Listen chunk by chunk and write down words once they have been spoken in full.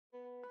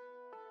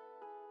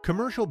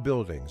Commercial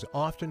buildings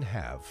often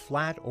have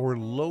flat or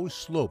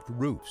low-sloped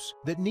roofs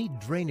that need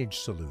drainage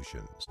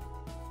solutions.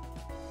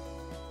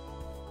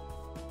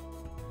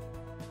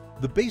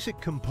 The basic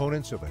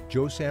components of a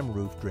Josam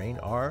roof drain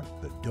are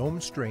the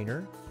dome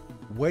strainer,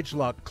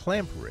 wedge-lock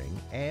clamp ring,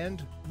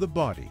 and the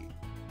body.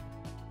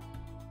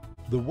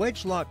 The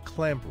wedge-lock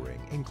clamp ring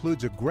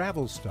includes a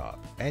gravel stop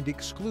and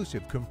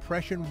exclusive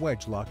compression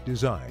wedge-lock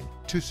design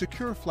to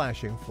secure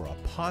flashing for a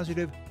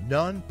positive,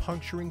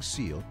 non-puncturing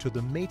seal to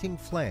the mating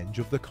flange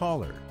of the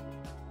collar.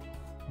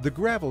 The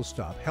gravel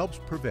stop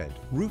helps prevent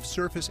roof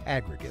surface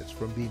aggregates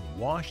from being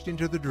washed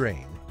into the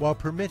drain while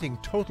permitting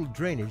total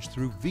drainage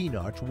through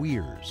V-notch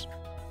weirs.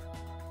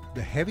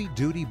 The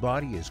heavy-duty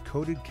body is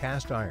coated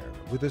cast iron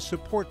with a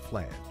support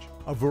flange,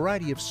 a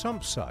variety of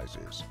sump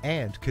sizes,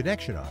 and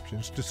connection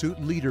options to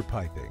suit leader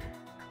piping.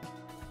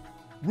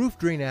 Roof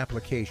drain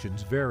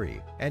applications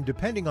vary, and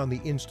depending on the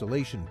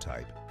installation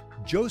type,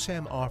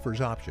 Josam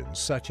offers options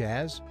such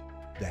as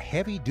the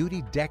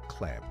heavy-duty deck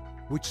clamp,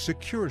 which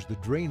secures the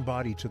drain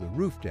body to the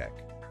roof deck.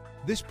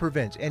 This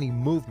prevents any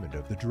movement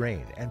of the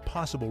drain and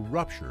possible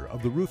rupture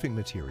of the roofing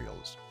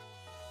materials.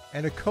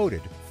 And a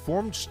coated,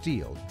 formed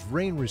steel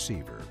drain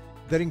receiver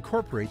that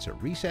incorporates a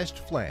recessed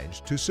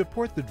flange to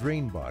support the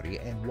drain body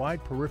and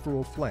wide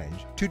peripheral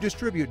flange to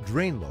distribute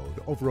drain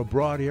load over a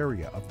broad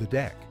area of the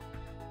deck.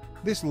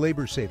 This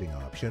labor-saving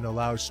option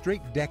allows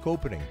straight deck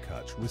opening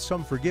cuts with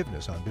some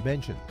forgiveness on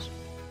dimensions.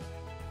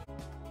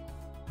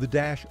 The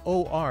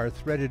 -OR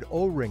threaded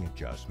O-ring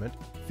adjustment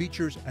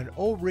features an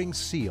O-ring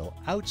seal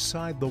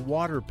outside the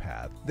water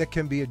path that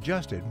can be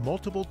adjusted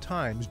multiple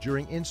times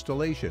during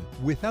installation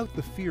without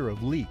the fear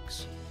of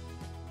leaks.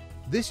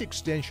 This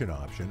extension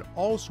option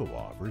also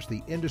offers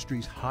the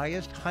industry's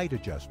highest height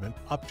adjustment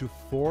up to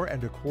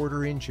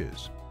 4¼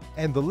 inches,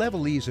 and the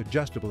LEVELEZE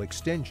adjustable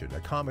extension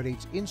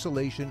accommodates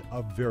insulation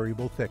of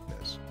variable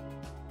thickness.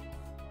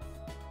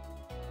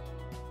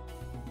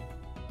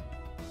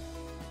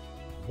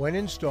 When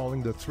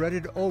installing the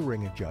threaded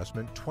O-ring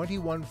adjustment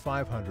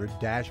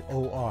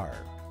 21500-OR,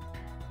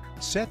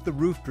 set the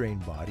roof drain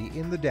body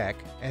in the deck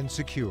and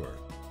secure.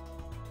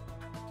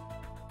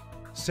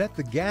 Set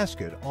the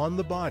gasket on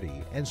the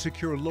body and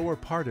secure lower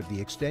part of the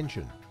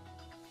extension.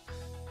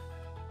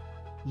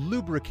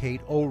 Lubricate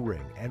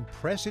O-ring and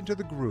press into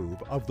the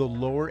groove of the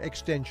lower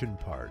extension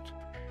part.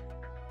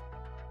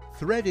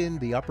 Thread in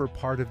the upper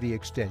part of the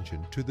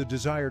extension to the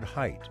desired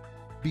height.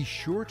 Be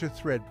sure to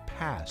thread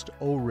past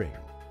O-ring.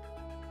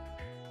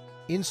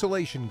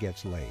 Insulation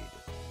gets laid.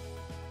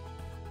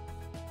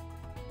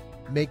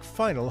 Make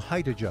final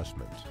height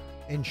adjustment.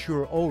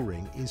 Ensure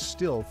O-ring is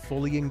still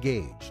fully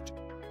engaged.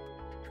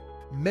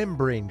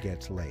 Membrane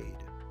gets laid.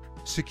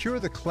 Secure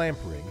the clamp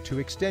ring to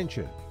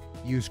extension.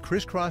 Use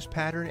crisscross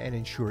pattern and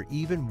ensure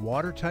even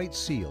watertight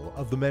seal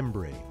of the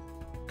membrane.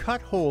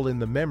 Cut hole in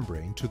the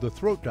membrane to the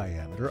throat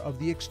diameter of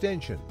the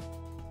extension.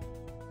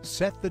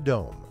 Set the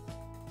dome.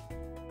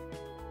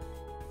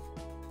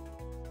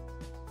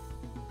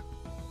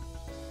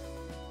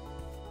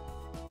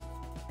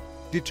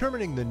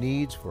 Determining the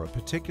needs for a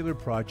particular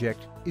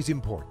project is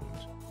important.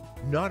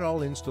 Not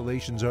all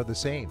installations are the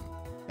same,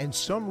 and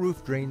some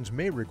roof drains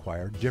may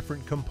require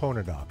different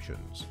component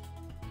options.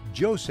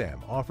 Josam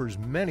offers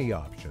many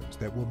options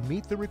that will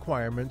meet the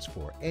requirements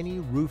for any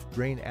roof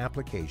drain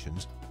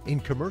applications in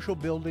commercial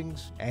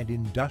buildings and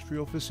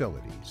industrial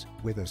facilities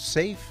with a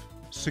safe,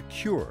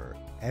 secure,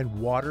 and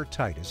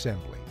watertight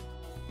assembly.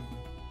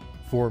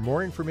 For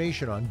more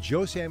information on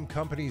Josam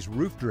Company's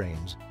roof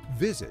drains,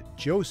 visit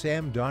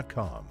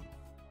josam.com.